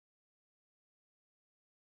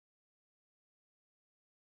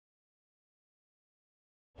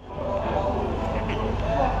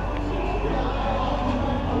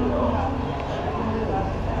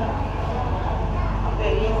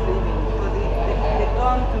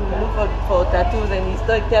to look for tattoos, and he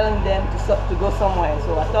started telling them to go somewhere.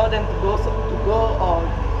 So I told them to go, or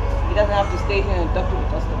he doesn't have to stay here and talk to the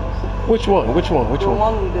customers. Which one? Which one? Which one? The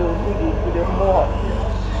one with the mohawk.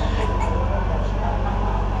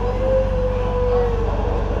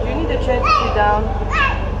 Do you need a chair to sit down?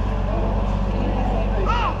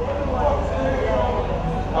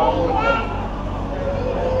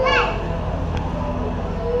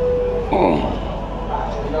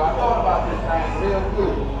 I thought about this thing real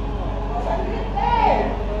good.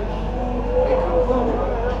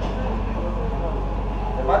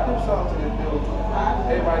 If I do something to this dude,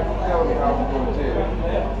 everybody keep telling me how I'm going to jail.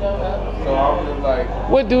 So I was just like,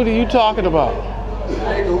 what dude are you talking about? the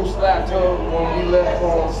nigga who slapped her when we left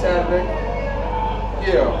on Saturday.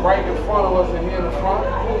 Yeah, right in front of us and here in the front.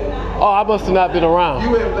 Oh, I must have not been around.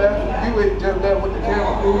 You had just left with the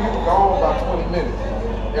camera crew. You were gone about 20 minutes.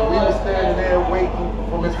 And we were standing there waiting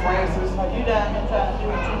for Miss Francis. You down there trying to do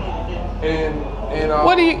what you need to do. And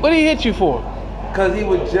What did he hit you for? Cause he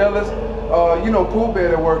was jealous. You know, Pooh Bear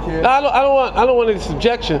that work here. I don't want any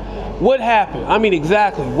subjection. What happened? I mean,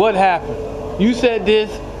 exactly what happened? You said this.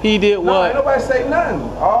 He did what? No, ain't nobody say nothing.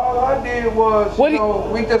 All I did was,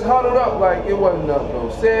 we just huddled up like it wasn't nothing. No,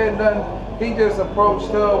 said nothing. He just approached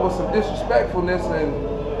her with some disrespectfulness, and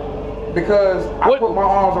because I put my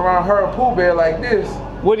arms around her and Pooh Bear like this.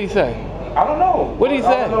 What did he say? I don't know. What did he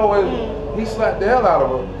say? I don't know is he slapped the hell out of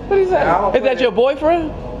her. What did he say? Is that your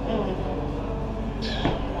boyfriend?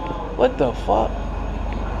 What the fuck?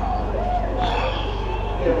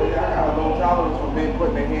 Yeah, I got a low tolerance for men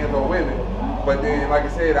putting their hands on women. But then, like I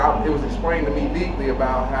said, it was explained to me deeply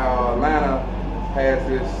about how Atlanta has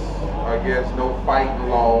this, I guess, no fighting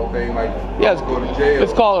law thing, like go to jail.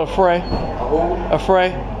 It's called a fray. A who? A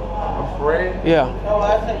fray. A fray? Yeah. Oh,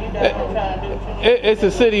 I said you down there trying to do what you need. It's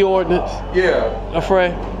a city ordinance. Yeah. A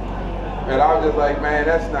fray. And I was just like, man,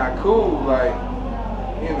 that's not cool. Like,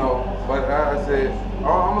 you know. But I said, I'm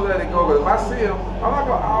gonna let it go. But if I see him, I'm not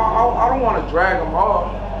gonna. I don't want to drag him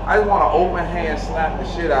off. I just want to open hand slap the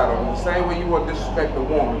shit out of him. The same way you want to disrespect a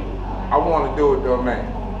woman, I want to do it to a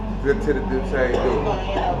man. To the same dude. You're gonna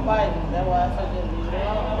end up fighting. That's why I said just leave it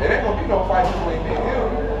alone. It ain't gonna be no fight between me and him.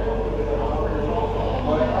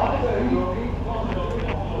 But I'm telling you,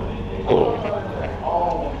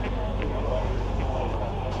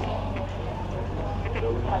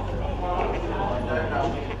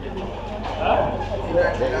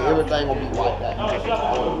 everything will be wiped out.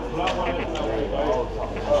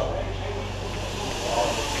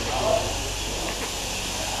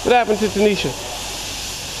 What happened to Tanisha?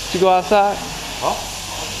 Did you go outside? Huh?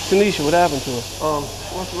 Tanisha, what happened to her?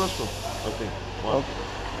 What's the restroom? Okay. Well.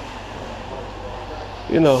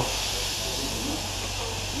 You know.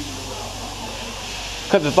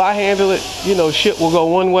 Because if I handle it, you know, shit will go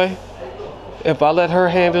one way. If I let her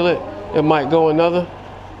handle it, it might go another.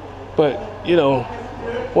 But, you know,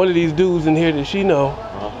 one of these dudes in here that she know,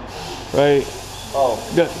 right? Oh.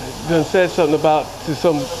 Done said something about to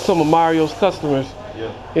some of Mario's customers.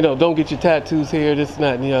 Yeah. You know, don't get your tattoos here, this, and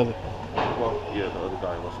that, and the other. Well, yeah, the other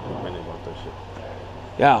guy was complaining about that shit.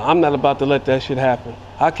 Yeah, I'm not about to let that shit happen.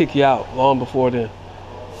 I'll kick you out long before then.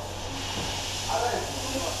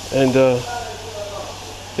 And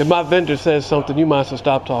if my vendor says something, you might as well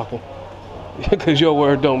stop talking. Because your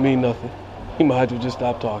word don't mean nothing. You might as well just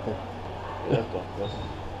stop talking. Yeah.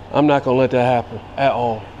 I'm not gonna let that happen at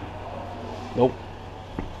all. Nope.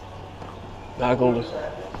 Not gonna listen.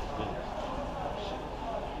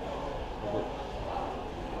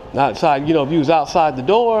 Not outside, you know, if you was outside the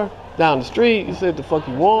door, down the street, you said the fuck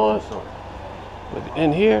you want. But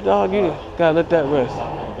in here, dog, you gotta let that rest.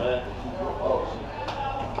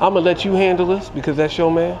 I'm gonna let you handle this because that's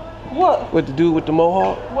your man. What? With the dude with the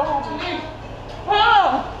mohawk. What happened?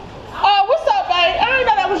 Huh? Oh, what's up, babe? I didn't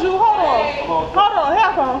know that was you. Hold on. Hold on. Here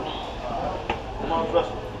I come.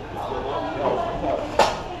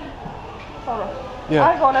 Hold on. Yeah.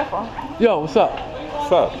 I ain't going that far. Yo, what's up?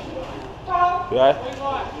 What's up? You alright?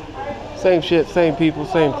 Same shit, same people,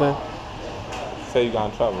 same thing. Say you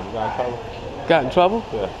got in trouble. You got in trouble? Got in trouble?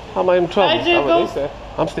 Yeah. How am I in trouble? Hey, That's what they said.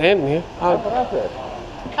 I'm standing here. That's what I said.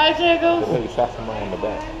 Hi, Jiggles. They said you shot somebody in the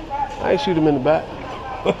back. I ain't shoot him in the back.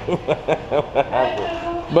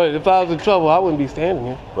 But if I was in trouble, I wouldn't be standing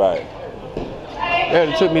here. Right.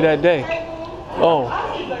 It took me that day. Oh,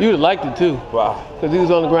 you'd have liked it too. Wow. Because he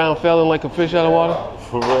was on the ground felling like a fish out of water.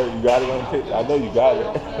 For real, you got it on tape? I know you got it.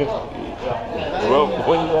 Well,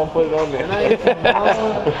 when you gonna put it on there?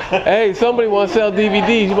 Hey, somebody wants to sell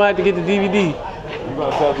DVDs. You might have to get the DVD. You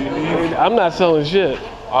gonna sell DVDs? I'm not selling shit.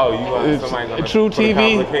 Oh, you want somebody gonna True put a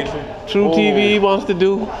TV. complication? True TV wants to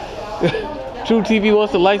do. True TV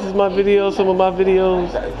wants to license my videos, some of my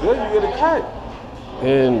videos. That's good. You get a cut.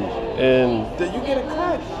 And Then you get a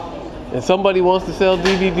cut. and somebody wants to sell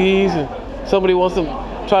DVDs, and somebody wants to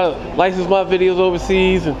try to license my videos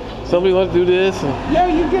overseas, and somebody wants to do this. And Yeah,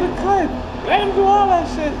 you get a cut. Let him do all that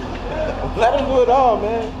shit. Let him do it all,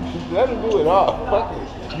 man. Let him do it all. Fuck it.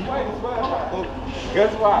 You might as well.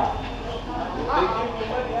 Guess why? They give you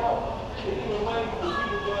money out. They give you money for you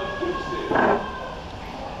to do shit.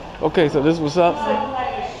 okay, so this what's up?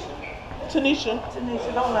 Tanisha.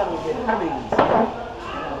 Tanisha, don't let me get it, please.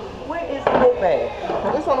 Where is the book bag?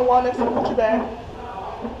 It's on the wall next to the Gucci bag.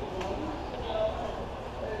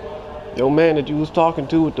 Your man that you was talking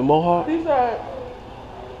to with the mohawk? He said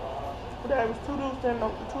there was two dudes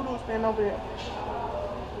standing over there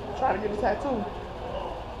trying to get a tattoo.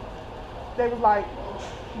 They was like,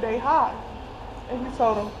 they hot. And he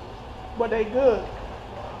told them, but they good.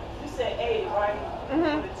 You said 80, right?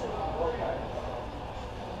 Mm-hmm. Okay.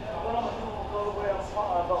 What I'm gonna do is go to where I'm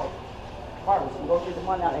far go. First, go get the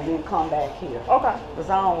money out and then come back here. Okay. Because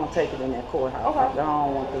I don't want to take it in that courthouse. Okay. I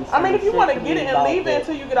don't want them I mean, if you want to shit get it me and about leave it that.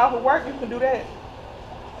 until you get off of work, you can do that.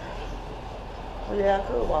 Well, yeah, I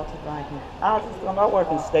could walk to the bank here. I work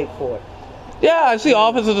in state court. Yeah, I see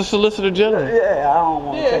Office of the Solicitor General. Yeah, I don't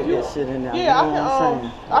want to Yeah, take you- that shit in there. Yeah, you know what I'm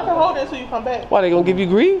saying? I can hold it until you come back. Why, they gonna give you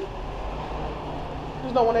grief?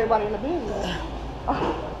 Just don't want everybody in the business.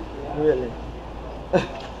 Really.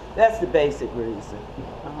 That's the basic reason.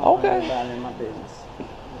 I don't want Okay. everybody in my business.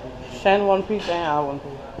 Send one piece and I one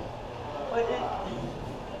piece. But it,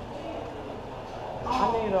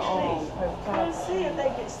 I need a Let's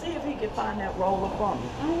see if he can find that roller for me.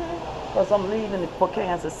 Because I'm leaving for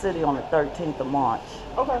Kansas City on the 13th of March.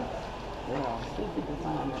 Okay. Yeah, see if he can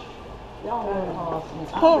find it. Y'all work hard for me.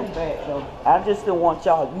 Cool. I'll be back though. I just didn't want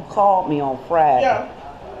y'all. You called me on Friday. Yeah.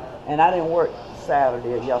 And I didn't work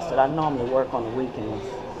Saturday or yesterday. I normally work on the weekends.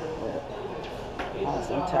 But I was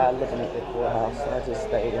so tired looking at the courthouse, so I just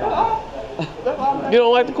stayed home. That's all. You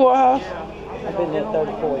don't like the courthouse? I've been there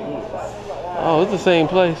 34 years. Oh, it's the same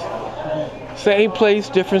place. Same place,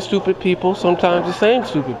 different stupid people, sometimes the same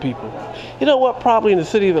stupid people. You know what? Probably in the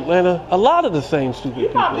city of Atlanta, a lot of the same stupid You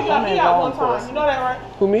people. probably got me out one time. You know that, right?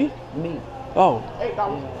 Who, me? Me. Oh, $8.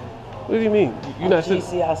 what do you mean? You're not sitting?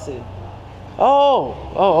 GCIC.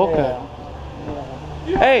 Oh, okay.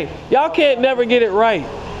 Yeah. Hey, y'all can't never get it right.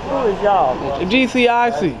 Who is y'all?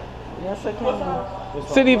 GCIC. Yes, I can.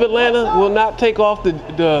 City of Atlanta will not take off the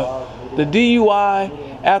DUI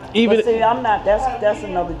after even But see, I'm not. That's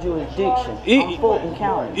another jurisdiction. I'm Fulton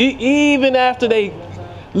County. even after they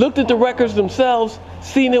looked at the records themselves,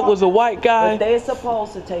 seen it was a white guy. But they're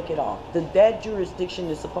supposed to take it off. That jurisdiction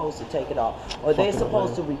is supposed to take it off, or they're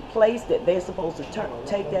supposed to replace that. They're supposed to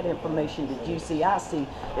take that information to GCIC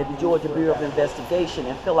at the Georgia Bureau of Investigation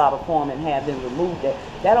and fill out a form and have them remove that.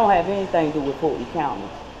 That don't have anything to do with Fulton County.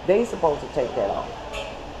 They supposed to take that off.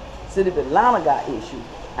 City of Atlanta got issues.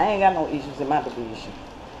 I ain't got no issues in my division.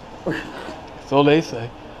 So they say.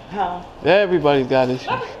 Huh? Everybody's got issues.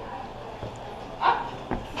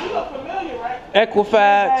 You look familiar, right?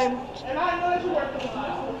 Equifax. And I know that you work for the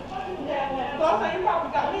solicitor. So I'm saying you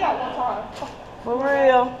probably got me out one time. For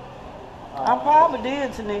real? I probably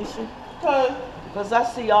did, Tanisha. Because I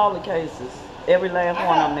see all the cases. Every last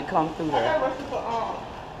one of them that come through I got there. arrested for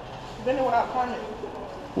vending without permit.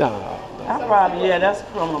 No. I probably, yeah, that's a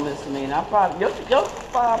criminal misdemeanor. I probably, your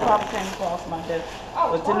file probably came across my desk.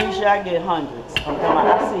 But Tanisha, I get hundreds.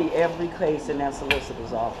 I see every case in that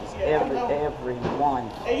solicitor's office. Every one.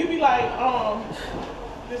 And you be like,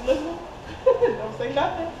 just listen. Don't say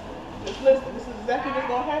nothing. Just listen. This is exactly what's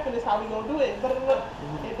gonna happen. This is how we gonna do it. Blah, blah, blah.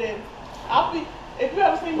 And then I'll be. If you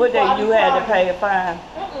ever seen me, What before, they, I be you had to crying. pay a fine?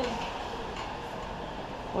 Mm-mm.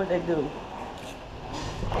 What they do?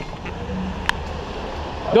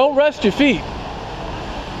 Don't rest your feet.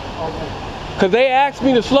 Because they asked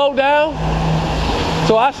me to slow down.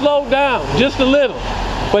 So I slowed down just a little.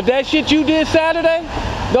 But that shit you did Saturday,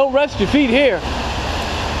 don't rest your feet here.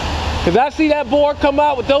 Because I see that board come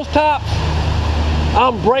out with those tops,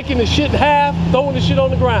 I'm breaking the shit in half, throwing the shit on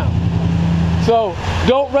the ground. So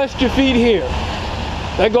don't rest your feet here.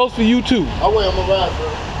 That goes for you too. I wear my ride, bro.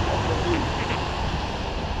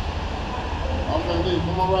 I'm gonna leave.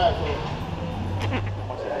 Come on, ride, bro.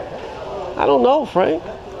 I don't know, Frank.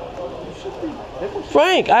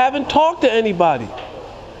 Frank, I haven't talked to anybody.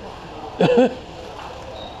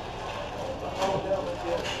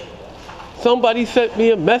 Somebody sent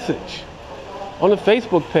me a message on the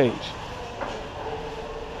Facebook page.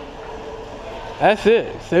 That's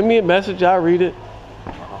it. Send me a message, I read it.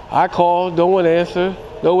 I call, don't want to answer.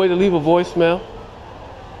 No way to leave a voicemail.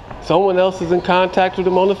 Someone else is in contact with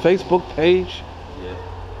him on the Facebook page. Yeah.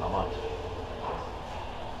 How much?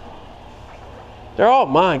 They're all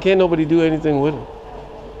mine. Can't nobody do anything with them.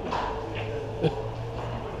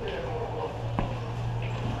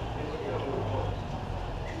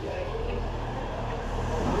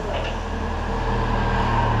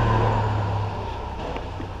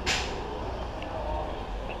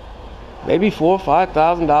 Maybe $4,000 or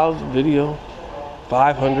 $5,000 a video,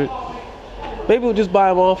 500. Maybe we'll just buy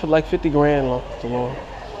them all for like 50 grand to long.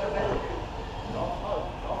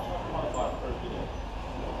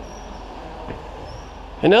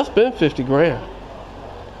 And they'll spend 50 grand.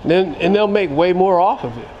 And they'll make way more off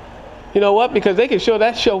of it. You know what? Because they can show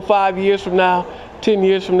that show 5 years from now, 10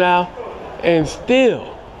 years from now, and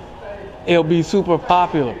still it'll be super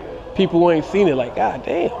popular. People who ain't seen it like, God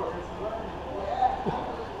damn.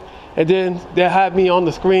 And then they'll have me on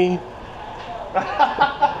the screen.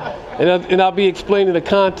 and I'll be explaining the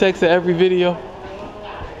context of every video.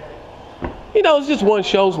 You know, it's just one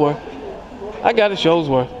show's worth. I got a show's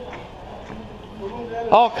worth.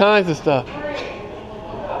 All kinds of stuff.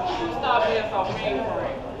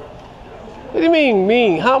 What do you mean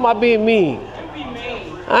mean? How am I being mean?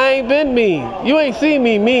 I ain't been mean. You ain't seen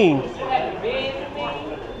me mean.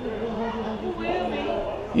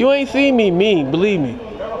 You ain't seen me mean, believe me.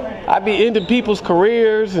 I be into people's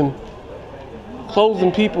careers and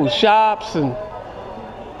closing people's shops, and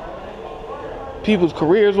people's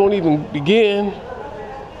careers won't even begin.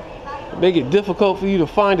 Make it difficult for you to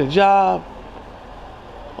find a job.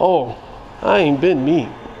 Oh, I ain't been mean.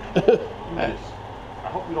 I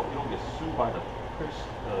hope you don't get sued by the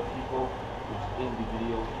people who's in the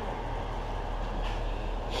video.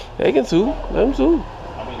 They can sue. Let them sue.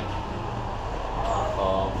 I mean,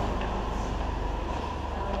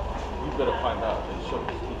 you better find out and show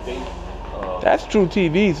they. That's True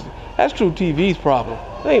TV's. That's True TV's problem.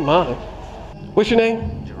 That ain't mine. What's your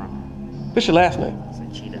name? Jerome. What's your last name?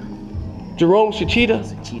 Sachida. Jerome Shachita?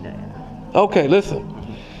 Sachida, yeah. Okay, listen.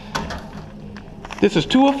 This is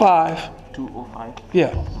 205. 205?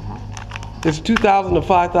 Yeah. It's $2,000 to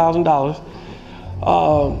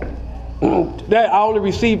 $5,000. That I only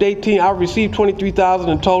received 18. I received 23,000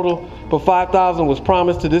 in total, but 5,000 was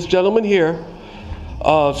promised to this gentleman here.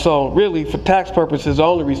 So really, for tax purposes, I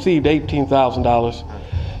only received $18,000,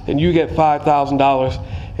 and you get $5,000.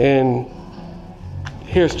 And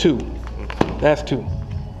here's two. That's two.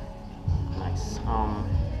 Nice.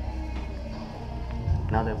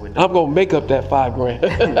 Now that we're done. I'm gonna make up that $5 grand.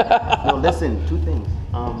 No, listen. Two things.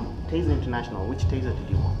 Taser International. Which taser did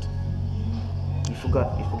you want? You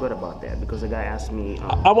forgot about that because the guy asked me.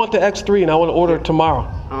 I want the X3 and I want to order it tomorrow.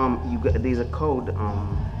 There's a code.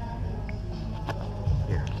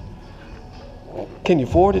 Here. Can you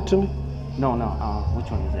forward it to me? No.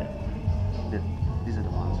 Which one is it? These are the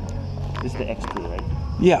ones. This is the X3, right?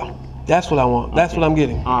 Yeah, that's what I want. That's what I'm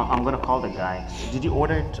getting. I'm gonna call the guy. Did you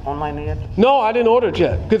order it online yet? No, I didn't order it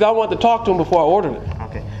yet because I wanted to talk to him before I ordered it.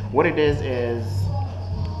 Okay. What it is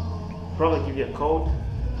probably give you a code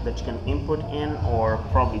that you can input in, or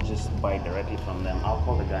probably just buy directly from them. I'll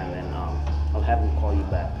call the guy and then I'll have him call you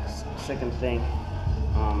back. Second thing,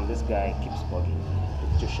 this guy keeps bugging me.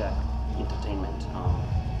 Picture Shack Entertainment.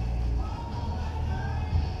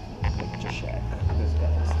 Picture Shack. This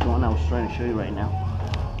guy is the one I was trying to show you right now.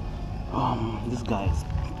 This guy is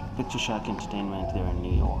Picture Shack Entertainment. They're in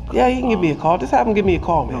New York. Yeah, he can give me a call. Just have him give me a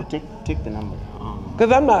call, No, man. take the number.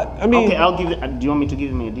 Because I'm not, I mean. Okay, I'll give it. Do you want me to give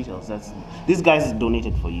you my details? These guys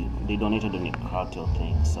donated for you. They donated on the crowd till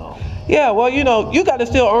thing, so. Yeah, well, you know, you got to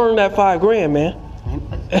still earn that $5 grand, man.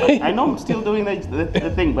 I know I'm still doing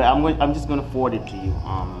the thing, but I'm just gonna forward it to you.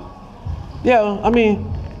 Yeah, I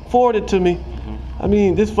mean, forward it to me. I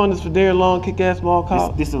mean, this fund is for Darren Long, Kick-Ass Ball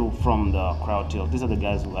Cop. This is from the crowd till. These are the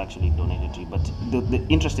guys who actually donated to you. But the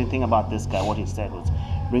interesting thing about this guy, what he said was,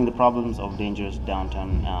 bring the problems of dangerous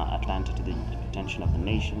downtown Atlanta to the attention of the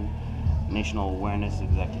nation. National awareness is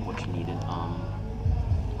exactly what you needed.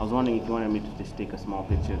 I was wondering if you wanted me to just take a small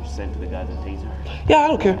picture to send to the guy the taser. Yeah, I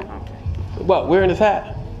don't care. Okay. What, wearing his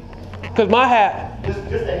hat? Because my hat. Just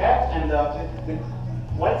the hat and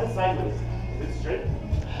why is it sideways? Is it straight?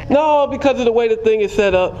 No, because of the way the thing is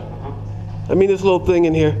set up. I mean, this little thing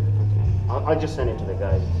in here. I'll just send it to the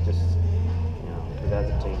guys. Just, the guy's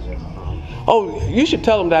a taser. Oh, you should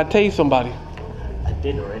tell him that I tased somebody. I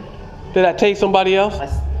did already. Did I tase somebody else?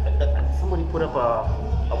 Somebody put up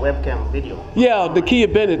a webcam video. Yeah, the Kia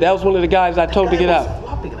Bennett. That was one of the guys I told to get out. He was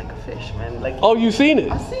flopping like a fish, man. Like. Oh, you seen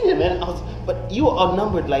it? I seen it, man. But you were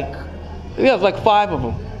outnumbered like. Yeah, it was like 5 of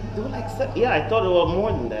them. There were like yeah, I thought there were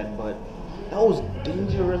more than that, but that was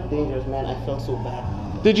dangerous, man. I felt so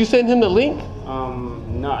bad. Did you send him the link?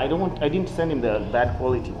 No, I don't want. I didn't send him the bad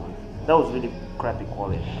quality one. That was really crappy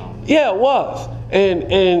quality. Yeah, it was.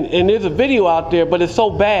 And there's a video out there, but it's so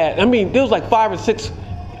bad. I mean, there was like 5 or 6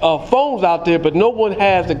 phones out there, but no one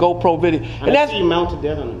has the GoPro video. And that's you mounted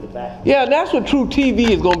that on the back. Yeah, and that's what True TV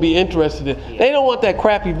is going to be interested in. Yeah. They don't want that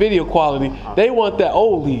crappy video quality. They want that,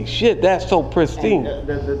 holy shit, that's so pristine. And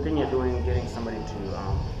the thing you're doing, getting somebody to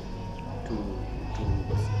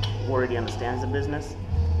who already understands the business,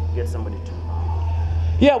 get somebody to.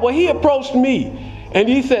 Yeah, well, he approached me, and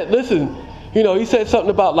he said, listen, you know, he said something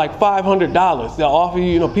about like $500. They'll offer you,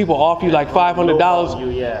 you know, people offer you like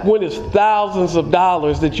 $500 when it's thousands of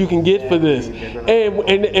dollars that you can get for this. And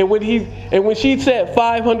when she said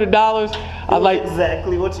 $500, I like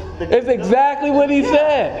exactly what it's exactly what he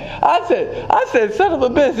said. I said, son of a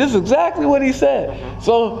bitch, this is exactly what he said.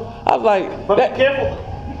 So I was like, but be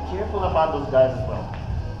careful about those guys as well.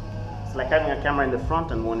 It's like having a camera in the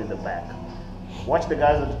front and one in the back. Watch the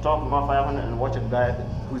guys that are talking about 500 and watch a guy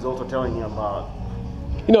who's also telling you about.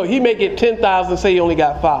 You know, he may get 10,000, say he only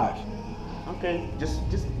got 5. Okay, just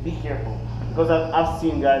be careful, because I've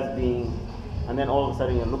seen guys being, and then all of a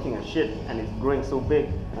sudden you're looking at shit and it's growing so big,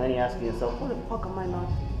 and then you're asking yourself, what the fuck am I not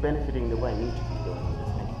benefiting the way I need to be doing this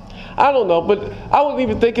thing? I don't know, but I wasn't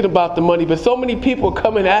even thinking about the money. But so many people are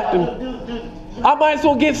coming after me. Dude, I might as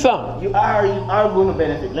well get some. You are going to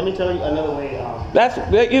benefit. Let me tell you another way.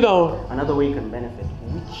 You know. Another way you can benefit,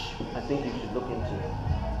 which I think you should look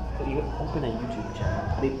into. You open a YouTube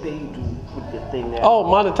channel. They pay you to put the thing there. Oh,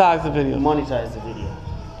 monetize the video. Monetize the video.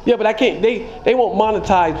 Yeah, but I can't. They won't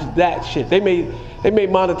monetize that shit. They may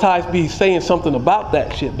monetize me saying something about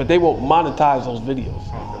that shit, but they won't monetize those videos.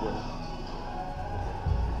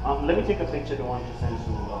 Let me take a picture the one to send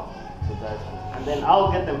to guys, and then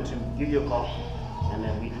I'll get them to give you a call, and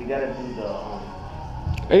then we gotta do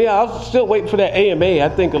the. Yeah, I was still waiting for that AMA. I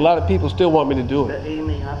think a lot of people still want me to do it. The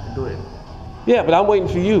AMA, you have to do it. Yeah, but I'm waiting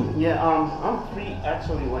for you. Yeah, I'm free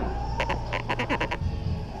actually when.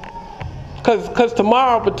 Cause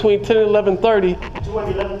tomorrow between 10 and 11:30. 2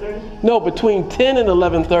 and 11:30? No, between 10 and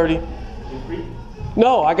 11:30. You free?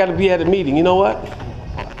 No, I got to be at a meeting. You know what?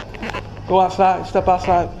 Go outside, step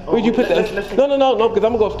outside. Where'd you put that? No, because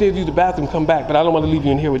I'm gonna go upstairs, use the bathroom, come back. But I don't want to leave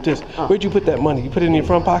you in here with this. Where'd you put that money? You put it in your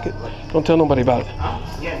front pocket? Don't tell nobody about it.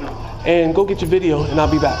 Yeah, no. And go get your video, and I'll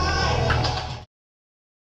be back.